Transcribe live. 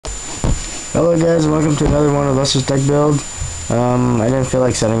Hello guys, welcome to another one of Lester's deck build. I didn't feel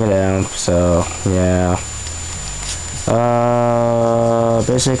like setting it out, so yeah.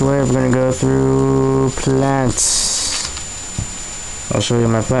 Basically we're gonna go through plants. I'll show you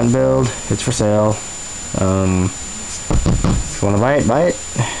my plant build. It's for sale. If you wanna buy it.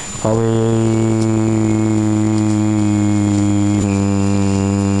 Probably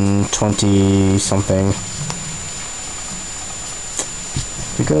 20 something.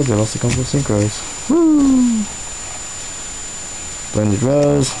 Because it also comes with synchros. Woo! Blended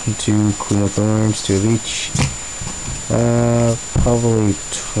rose, 2 queen of thorns, 2 of each. Probably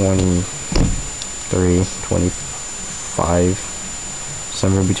 23, 25,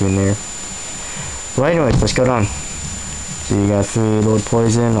 somewhere between there. But anyways, let's go down. So you got 3 Lord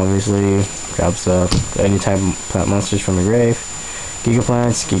Poison, obviously grabs any type of plant monsters from the grave.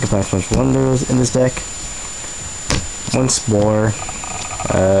 Gigaplants punch wonders in this deck. 1 Spore.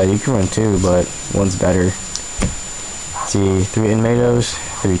 You can run 2, but 1's better. See, 3 Inmados,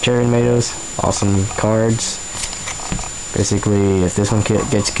 3 Cherry Inmados, awesome cards. Basically, if this one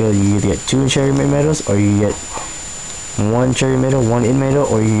gets killed, you either get 2 Cherry Inmados, or you get 1 Cherry Inmado, 1 Inmado,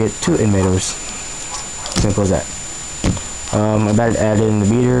 or you get 2 Inmados. Simple as that. I added in the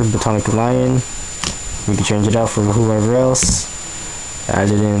beater, Botanic Lion. You can change it out for whoever else.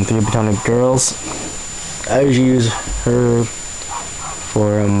 Added in 3 Botanic Girls. I usually use her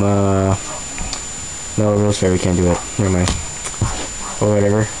for no, Rose Fairy can't do it. Never mind. Or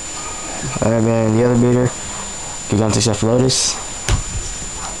whatever. And then the other beater, Gigantic Cephalotus.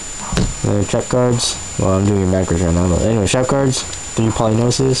 Then trap cards. Well, I'm doing it backwards right now, but anyway, trap cards. 3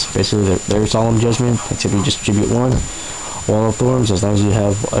 Polynosis. Basically, their Solemn Judgment. Except you just distribute 1. Wall of Thorns. As long as you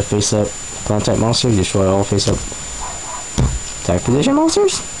have a face-up plant type monster, you destroy all face-up attack position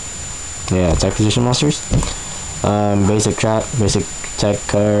monsters. Yeah, attack position monsters. Basic tech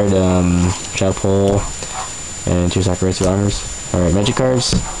card, trap hole, and 2 Sakura's armors. Alright, magic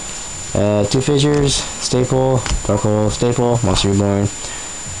cards. 2 fissures, staple, dark hole, staple, monster reborn.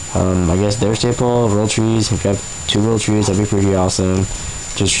 I guess their staple, roll trees. If you have 2 roll trees, that'd be pretty awesome.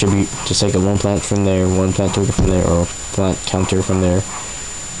 Just take a 1 plant from there, 1 plant token from there, or plant counter from there,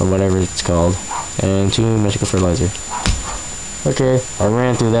 or whatever it's called. And 2 magical fertilizer. Okay, I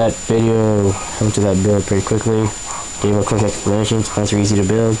ran through that video, went through that build pretty quickly. Gave a quick explanation. Plants are easy to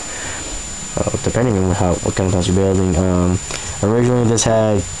build, depending on what kind of plants you're building. Originally this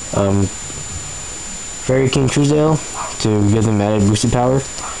had Fairy King Truesdale to give them added boosted power.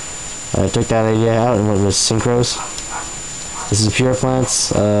 I took that idea out and went with Synchros. This is pure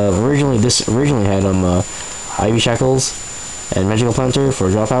plants. Originally had Ivy Shackles and Magical Planter for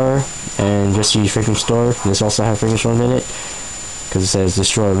draw power, and just use Freaking Store. This also has Freaking Storm in it, because it says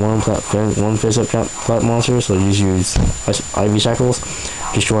destroy 1 face-up plant monster, so you just use Ivy Shackles,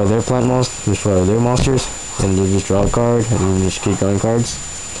 destroy their destroy their monsters, and you just draw a card, and you just keep drawing cards.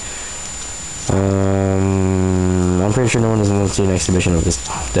 I'm pretty sure no one doesn't want to see an exhibition of this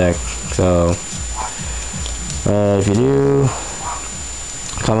deck, so if you do,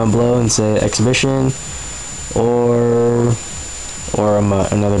 comment below and say exhibition, or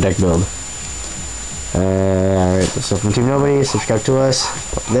another deck build. Alright, so from Team Nobody, subscribe to us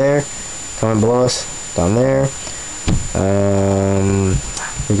up there, comment below us down there.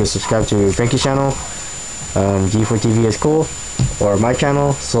 You can subscribe to Frankie's channel, G4TV is cool, or my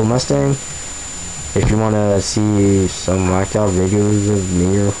channel, Soul Mustang. If you want to see some whacked out videos of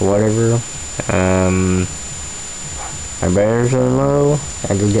me or whatever, my bears are low,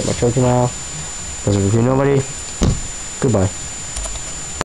 I go get my trophy now. Because of Team Nobody, goodbye.